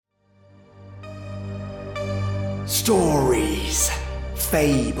Stories,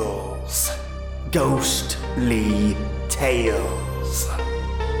 fables, ghostly tales.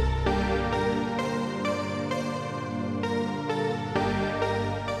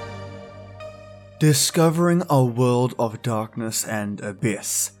 Discovering a world of darkness and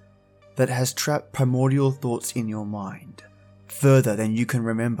abyss that has trapped primordial thoughts in your mind, further than you can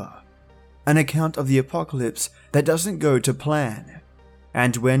remember. An account of the apocalypse that doesn't go to plan,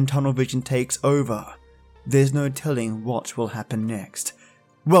 and when tunnel vision takes over, there's no telling what will happen next.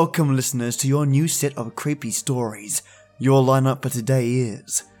 Welcome, listeners, to your new set of creepy stories. Your lineup for today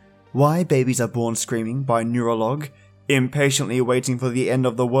is Why Babies Are Born Screaming by Neurolog, Impatiently Waiting for the End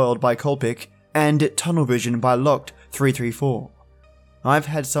of the World by Colpic, and Tunnel Vision by Locked334. I've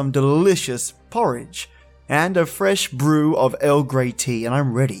had some delicious porridge and a fresh brew of Earl Grey tea, and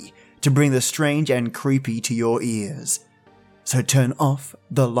I'm ready to bring the strange and creepy to your ears. So turn off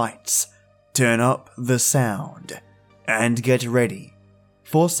the lights, turn up the sound, and get ready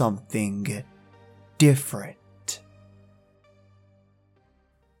for something different.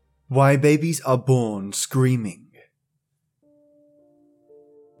 Why Babies Are Born Screaming.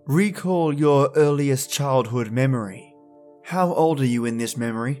 Recall your earliest childhood memory. How old are you in this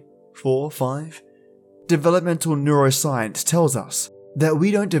memory? 4, 5? Developmental neuroscience tells us that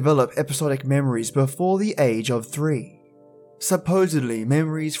we don't develop episodic memories before the age of 3. Supposedly,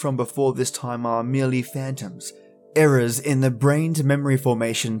 memories from before this time are merely phantoms, errors in the brain's memory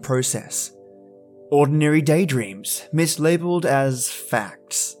formation process. Ordinary daydreams, mislabeled as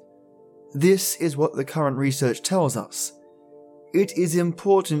facts. This is what the current research tells us. It is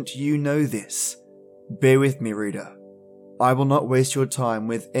important you know this. Bear with me, reader. I will not waste your time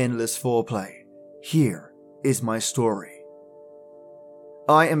with endless foreplay. Here is my story.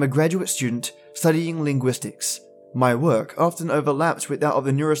 I am a graduate student studying linguistics. My work often overlaps with that of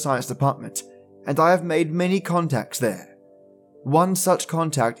the neuroscience department, and I have made many contacts there. One such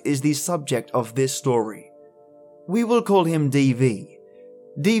contact is the subject of this story. We will call him DV.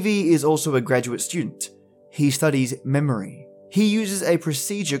 DV is also a graduate student. He studies memory. He uses a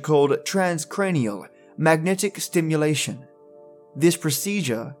procedure called transcranial magnetic stimulation. This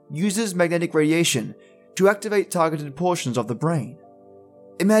procedure uses magnetic radiation to activate targeted portions of the brain.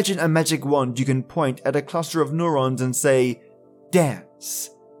 Imagine a magic wand you can point at a cluster of neurons and say, "Dance,"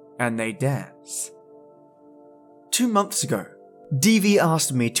 and they dance. 2 months ago, DV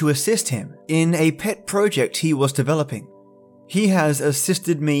asked me to assist him in a pet project he was developing. He has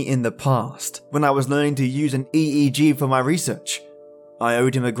assisted me in the past when I was learning to use an EEG for my research. I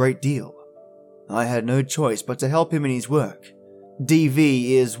owed him a great deal. I had no choice but to help him in his work.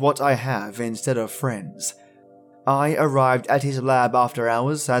 DV is what I have instead of friends. I arrived at his lab after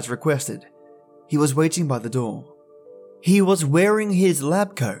hours as requested. He was waiting by the door. He was wearing his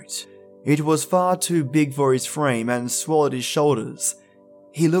lab coat. It was far too big for his frame and swallowed his shoulders.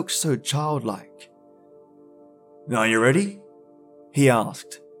 He looked so childlike. "Are you ready?" he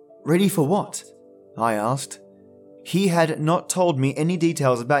asked. "Ready for what?" I asked. He had not told me any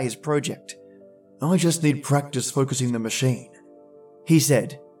details about his project. "I just need practice focusing the machine," he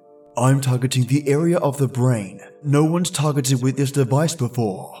said. "I'm targeting the area of the brain no one's targeted with this device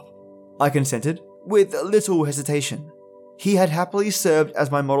before," I consented, with little hesitation. He had happily served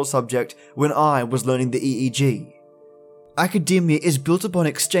as my model subject when I was learning the EEG. Academia is built upon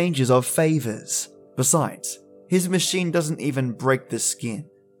exchanges of favors. Besides, his machine doesn't even break the skin.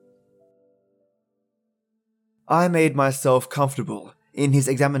 I made myself comfortable in his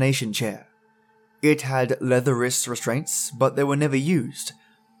examination chair. It had leather wrist restraints, but they were never used.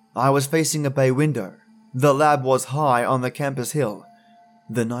 I was facing a bay window. The lab was high on the campus hill.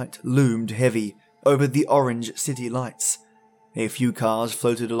 The night loomed heavy over the orange city lights. A few cars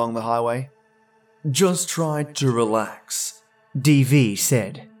floated along the highway. "Just try to relax," DV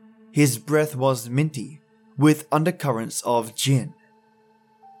said. His breath was minty, with undercurrents of gin.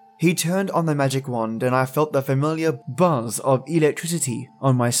 He turned on the magic wand and I felt the familiar buzz of electricity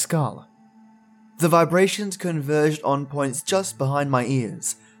on my skull. The vibrations converged on points just behind my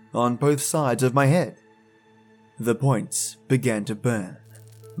ears, on both sides of my head. The points began to burn.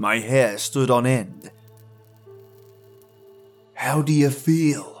 My hair stood on end. "How do you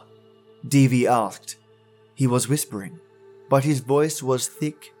feel?" DV asked. He was whispering, but his voice was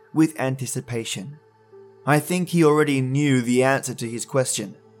thick with anticipation. I think he already knew the answer to his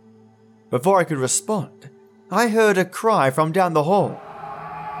question. Before I could respond, I heard a cry from down the hall.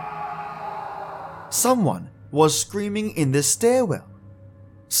 Someone was screaming in the stairwell.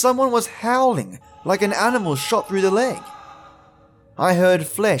 Someone was howling like an animal shot through the leg. I heard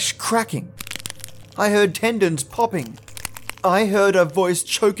flesh cracking. I heard tendons popping. I heard a voice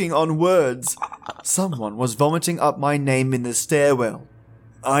choking on words. Someone was vomiting up my name in the stairwell.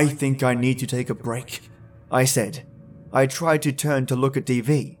 "I think I need to take a break," I said. I tried to turn to look at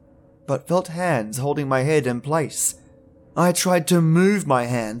DV, but felt hands holding my head in place. I tried to move my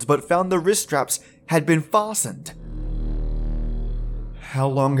hands, but found the wrist straps had been fastened. "How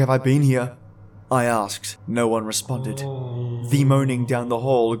long have I been here?" I asked. No one responded. The moaning down the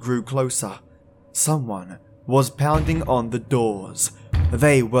hall grew closer. Someone was pounding on the doors.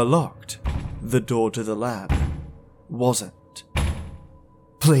 They were locked. The door to the lab wasn't.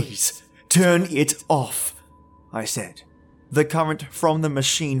 "Please, turn it off," I said. The current from the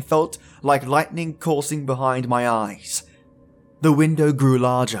machine felt like lightning coursing behind my eyes. The window grew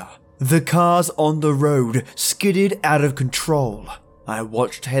larger. The cars on the road skidded out of control. I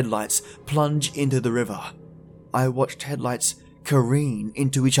watched headlights plunge into the river. I watched headlights careen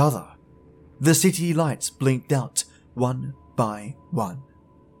into each other. The city lights blinked out, one by one.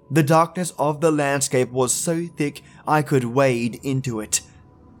 The darkness of the landscape was so thick I could wade into it.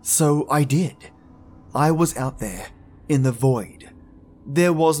 So I did. I was out there, in the void.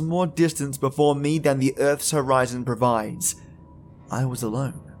 There was more distance before me than the Earth's horizon provides. I was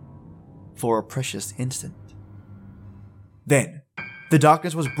alone, for a precious instant. Then, the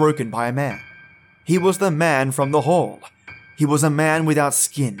darkness was broken by a man. He was the man from the hall. He was a man without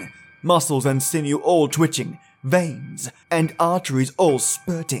skin, muscles and sinew all twitching, veins and arteries all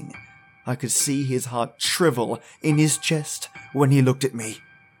spurting. I could see his heart shrivel in his chest when he looked at me.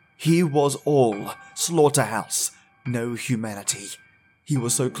 He was all slaughterhouse, no humanity. He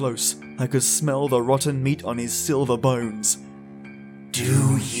was so close, I could smell the rotten meat on his silver bones.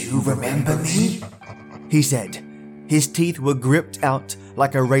 "Do you remember me?" he said. His teeth were gripped out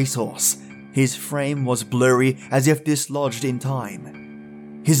like a racehorse. His frame was blurry as if dislodged in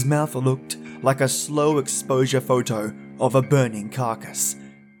time. His mouth looked like a slow exposure photo of a burning carcass.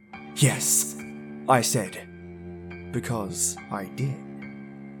 "Yes," I said, because I did.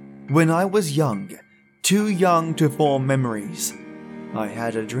 When I was young, too young to form memories, I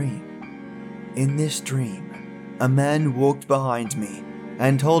had a dream. In this dream, a man walked behind me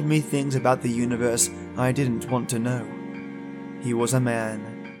and told me things about the universe I didn't want to know. He was a man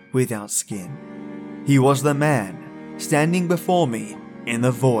without skin. He was the man standing before me in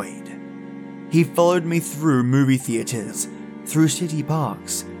the void. He followed me through movie theaters, through city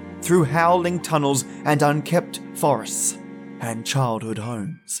parks, through howling tunnels and unkept forests and childhood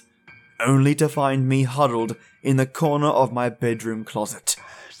homes, only to find me huddled in the corner of my bedroom closet.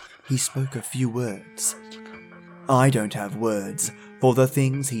 He spoke a few words. I don't have words for the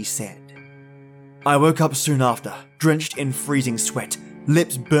things he said. I woke up soon after, drenched in freezing sweat,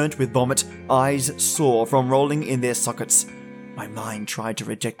 lips burnt with vomit, eyes sore from rolling in their sockets. My mind tried to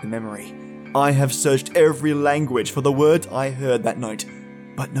reject the memory. I have searched every language for the words I heard that night,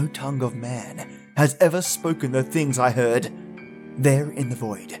 but no tongue of man has ever spoken the things I heard. There in the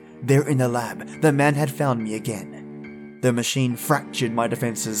void, there in the lab, the man had found me again. The machine fractured my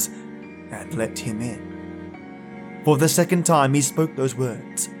defenses and let him in. For the second time he spoke those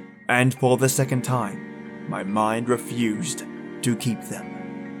words, and for the second time, my mind refused to keep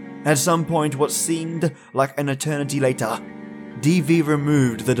them. At some point, what seemed like an eternity later, DV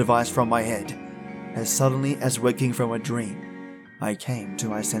removed the device from my head. As suddenly as waking from a dream, I came to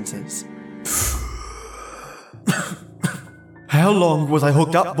my senses. "How long was I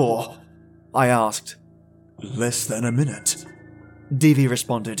hooked up for?" I asked. "Less than a minute," DV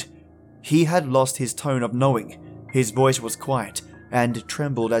responded. He had lost his tone of knowing. His voice was quiet and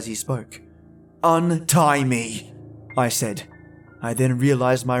trembled as he spoke. "Untie me," I said. I then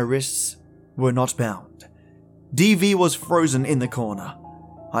realized my wrists were not bound. DV was frozen in the corner.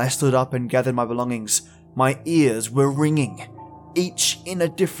 I stood up and gathered my belongings. My ears were ringing, each in a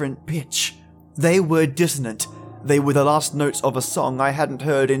different pitch. They were dissonant. They were the last notes of a song I hadn't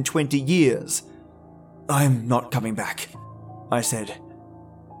heard in 20 years. "I'm not coming back," I said.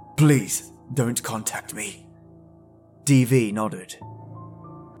 "Please don't contact me." DV nodded.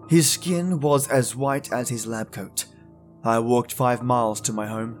 His skin was as white as his lab coat. I walked 5 miles to my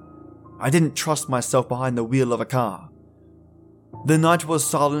home. I didn't trust myself behind the wheel of a car. The night was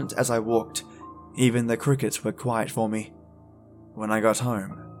silent as I walked. Even the crickets were quiet for me. When I got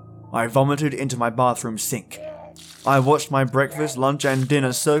home, I vomited into my bathroom sink. I watched my breakfast, lunch, and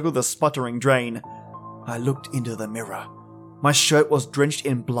dinner circle the sputtering drain. I looked into the mirror. My shirt was drenched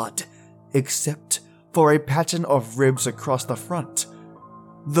in blood, except for a pattern of ribs across the front.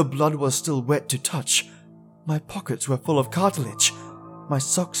 The blood was still wet to touch. My pockets were full of cartilage. My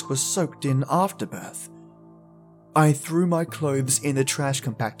socks were soaked in afterbirth. I threw my clothes in the trash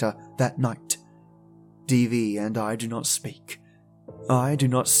compactor that night. DV and I do not speak. I do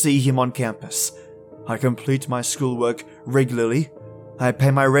not see him on campus. I complete my schoolwork regularly. I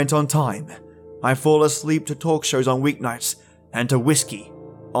pay my rent on time. I fall asleep to talk shows on weeknights and to whiskey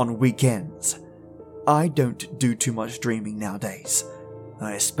on weekends. I don't do too much dreaming nowadays.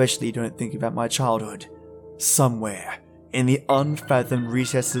 I especially don't think about my childhood. Somewhere in the unfathomed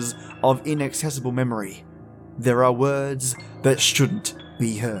recesses of inaccessible memory, there are words that shouldn't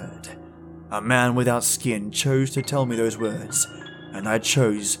be heard. A man without skin chose to tell me those words, and I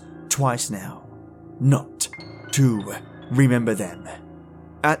chose twice now not to remember them.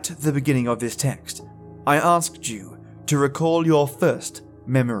 At the beginning of this text, I asked you to recall your first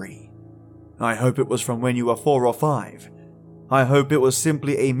memory. I hope it was from when you were 4 or 5. I hope it was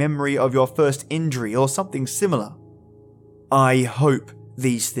simply a memory of your first injury or something similar. I hope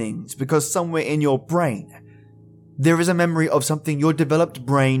these things because somewhere in your brain, there is a memory of something your developed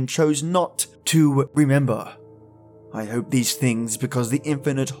brain chose not to remember. I hope these things because the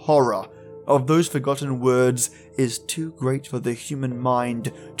infinite horror of those forgotten words is too great for the human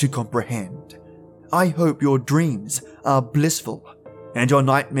mind to comprehend. I hope your dreams are blissful and your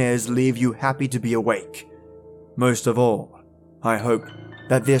nightmares leave you happy to be awake. Most of all, I hope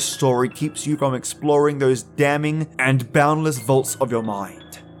that this story keeps you from exploring those damning and boundless vaults of your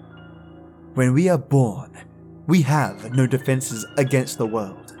mind. When we are born, we have no defenses against the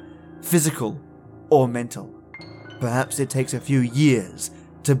world, physical or mental. Perhaps it takes a few years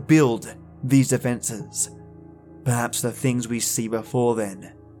to build these defenses. Perhaps the things we see before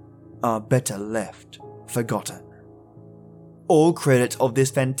then are better left forgotten. All credit of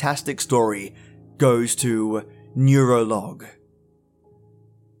this fantastic story goes to Neurolog.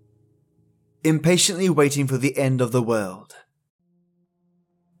 Impatiently waiting for the end of the world.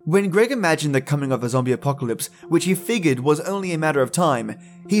 When Greg imagined the coming of a zombie apocalypse, which he figured was only a matter of time,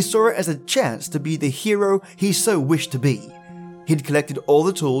 he saw it as a chance to be the hero he so wished to be. He'd collected all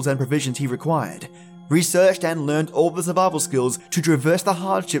the tools and provisions he required, researched and learned all the survival skills to traverse the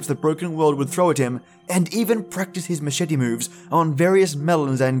hardships the broken world would throw at him, and even practiced his machete moves on various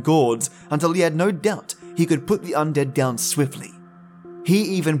melons and gourds until he had no doubt he could put the undead down swiftly. He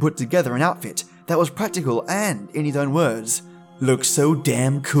even put together an outfit that was practical and, in his own words, looked so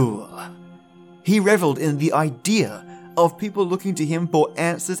damn cool. He reveled in the idea of people looking to him for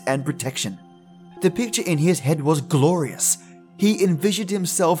answers and protection. The picture in his head was glorious. He envisioned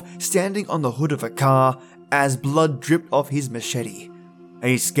himself standing on the hood of a car as blood dripped off his machete.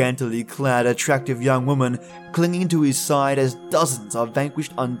 A scantily clad, attractive young woman clinging to his side as dozens of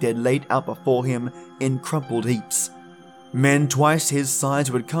vanquished undead laid out before him in crumpled heaps. Men twice his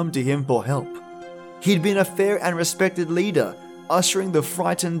size would come to him for help. He'd been a fair and respected leader, ushering the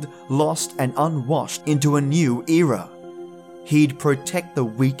frightened, lost, and unwashed into a new era. He'd protect the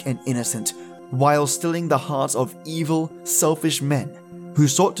weak and innocent, while stilling the hearts of evil, selfish men who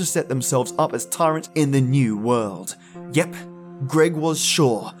sought to set themselves up as tyrants in the new world. Yep, Greg was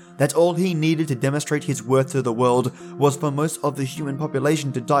sure that all he needed to demonstrate his worth to the world was for most of the human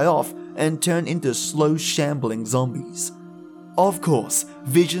population to die off and turn into slow, shambling zombies. Of course,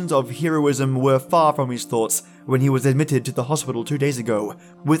 visions of heroism were far from his thoughts when he was admitted to the hospital 2 days ago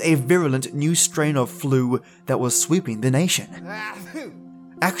with a virulent new strain of flu that was sweeping the nation.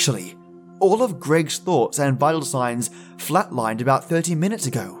 Actually, all of Greg's thoughts and vital signs flatlined about 30 minutes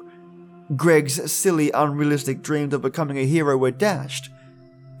ago. Greg's silly, unrealistic dreams of becoming a hero were dashed,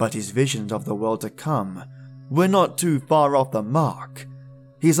 but his visions of the world to come were not too far off the mark.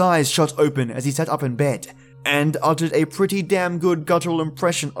 His eyes shot open as he sat up in bed and uttered a pretty damn good guttural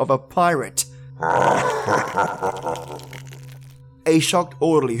impression of a pirate. A shocked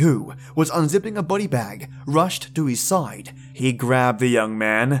orderly who was unzipping a body bag rushed to his side. He grabbed the young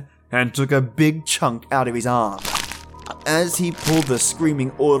man and took a big chunk out of his arm. As he pulled the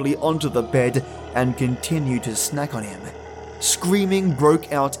screaming orderly onto the bed and continued to snack on him, screaming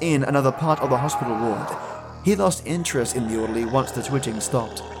broke out in another part of the hospital ward. He lost interest in the orderly once the twitching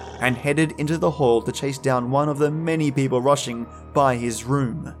stopped, and headed into the hall to chase down one of the many people rushing by his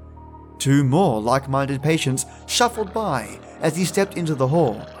room. 2 more like-minded patients shuffled by as he stepped into the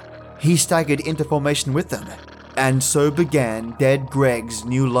hall. He staggered into formation with them, and so began dead Greg's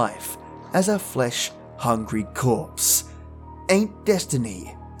new life as a flesh-hungry corpse. Ain't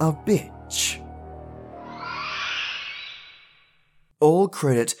destiny a bitch? All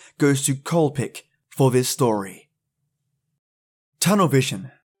credit goes to Colpick for this story. Tunnel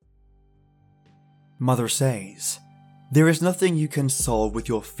vision. Mother says, there is nothing you can solve with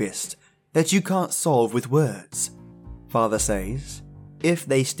your fist that you can't solve with words. Father says, if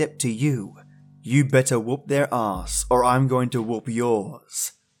they step to you, you better whoop their ass or I'm going to whoop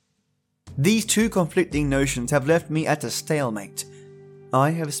yours. These two conflicting notions have left me at a stalemate.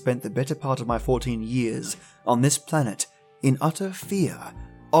 I have spent the better part of my 14 years on this planet in utter fear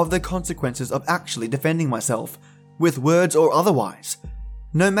of the consequences of actually defending myself, with words or otherwise.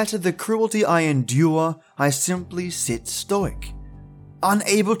 No matter the cruelty I endure, I simply sit stoic,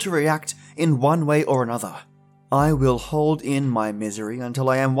 unable to react in one way or another. I will hold in my misery until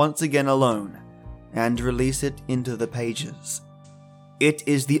I am once again alone, and release it into the pages. It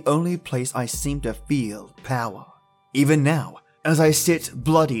is the only place I seem to feel power. Even now, as I sit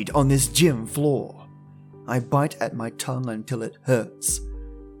bloodied on this gym floor, I bite at my tongue until it hurts.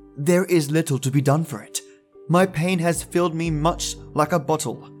 There is little to be done for it. My pain has filled me much like a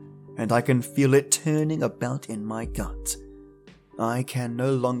bottle, and I can feel it turning about in my gut. I can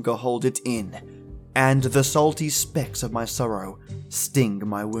no longer hold it in, and the salty specks of my sorrow sting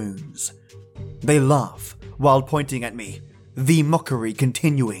my wounds. They laugh while pointing at me, the mockery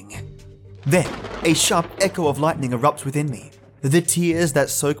continuing. Then, a sharp echo of lightning erupts within me. The tears that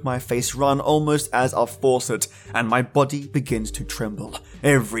soak my face run almost as a faucet, and my body begins to tremble.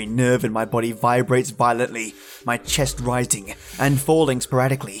 Every nerve in my body vibrates violently, my chest rising and falling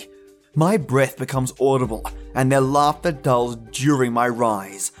sporadically. My breath becomes audible, and their laughter dulls during my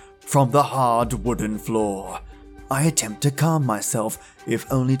rise from the hard wooden floor. I attempt to calm myself,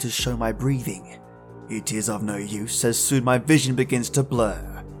 if only to show my breathing. It is of no use, as soon my vision begins to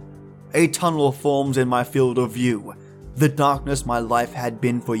blur. A tunnel forms in my field of view. The darkness my life had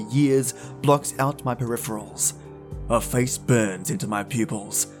been for years blocks out my peripherals. A face burns into my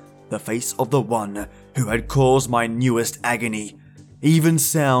pupils, the face of the one who had caused my newest agony. Even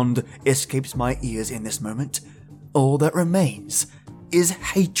sound escapes my ears in this moment. All that remains is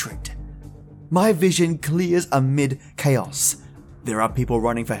hatred. My vision clears amid chaos. There are people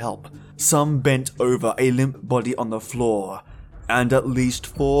running for help, some bent over a limp body on the floor, and at least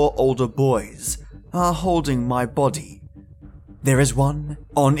 4 older boys are holding my body. There is one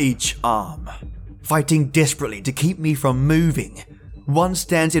on each arm, fighting desperately to keep me from moving. One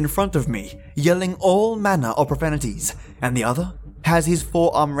stands in front of me, yelling all manner of profanities, and the other has his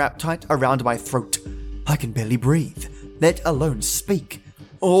forearm wrapped tight around my throat. I can barely breathe, let alone speak.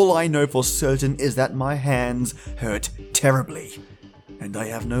 All I know for certain is that my hands hurt terribly, and I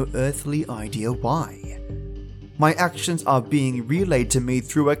have no earthly idea why. My actions are being relayed to me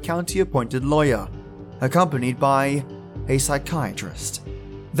through a county-appointed lawyer, accompanied by a psychiatrist.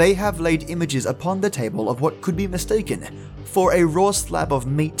 They have laid images upon the table of what could be mistaken for a raw slab of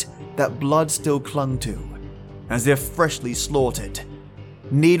meat that blood still clung to, as if freshly slaughtered.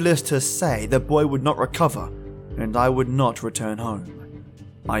 Needless to say, the boy would not recover, and I would not return home.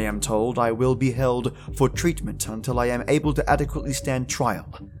 I am told I will be held for treatment until I am able to adequately stand trial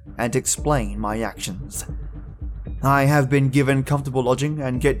and explain my actions. I have been given comfortable lodging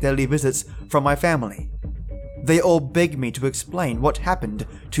and get daily visits from my family. They all beg me to explain what happened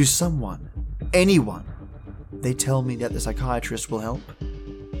to someone, anyone. They tell me that the psychiatrist will help.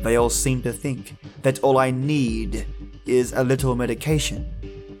 They all seem to think that all I need is a little medication.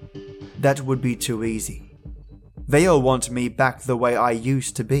 That would be too easy. They all want me back the way I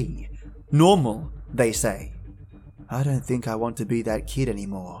used to be. Normal, they say. I don't think I want to be that kid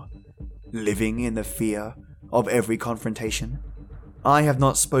anymore, living in the fear of every confrontation. I have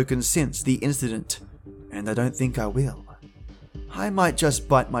not spoken since the incident, and I don't think I will. I might just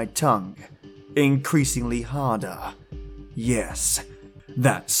bite my tongue, increasingly harder. Yes,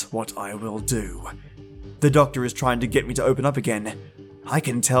 that's what I will do. The doctor is trying to get me to open up again. I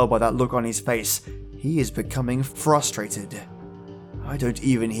can tell by that look on his face, he is becoming frustrated. I don't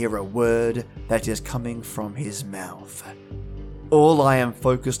even hear a word that is coming from his mouth. All I am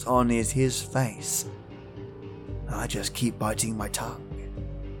focused on is his face. I just keep biting my tongue.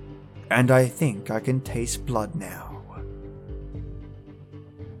 And I think I can taste blood now.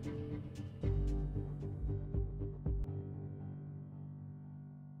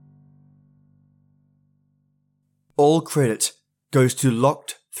 All credit goes to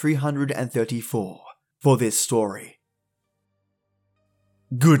Locked 334 for this story.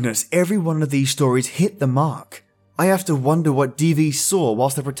 Goodness, every one of these stories hit the mark. I have to wonder what DV saw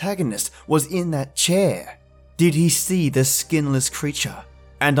whilst the protagonist was in that chair. Did he see the skinless creature?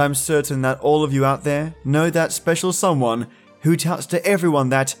 And I'm certain that all of you out there know that special someone who touts to everyone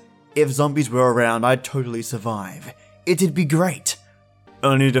that, if zombies were around, I'd totally survive. It'd be great.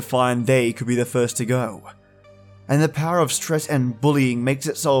 Only to find they could be the first to go. And the power of stress and bullying makes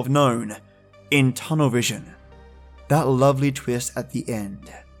itself known in tunnel vision. That lovely twist at the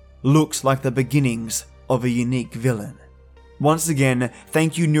end looks like the beginnings of a unique villain. Once again,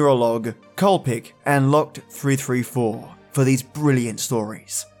 thank you Neurolog, Colpic, and Locked 334 for these brilliant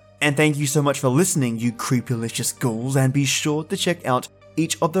stories. And thank you so much for listening, you creepylicious ghouls, and be sure to check out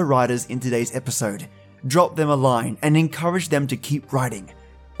each of the writers in today's episode, drop them a line and encourage them to keep writing.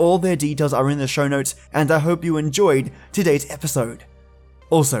 All their details are in the show notes, and I hope you enjoyed today's episode.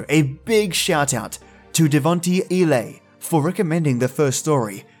 Also, a big shout out to Devonte Ely for recommending the first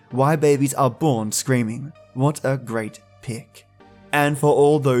story, Why Babies Are Born Screaming. What a great pick. And for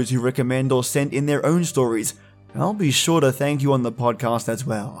all those who recommend or send in their own stories, I'll be sure to thank you on the podcast as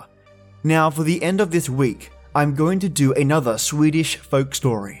well. Now, for the end of this week, I'm going to do another Swedish folk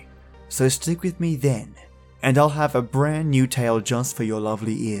story. So stick with me then, and I'll have a brand new tale just for your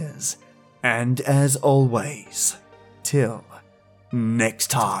lovely ears. And as always, till next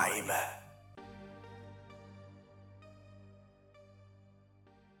time.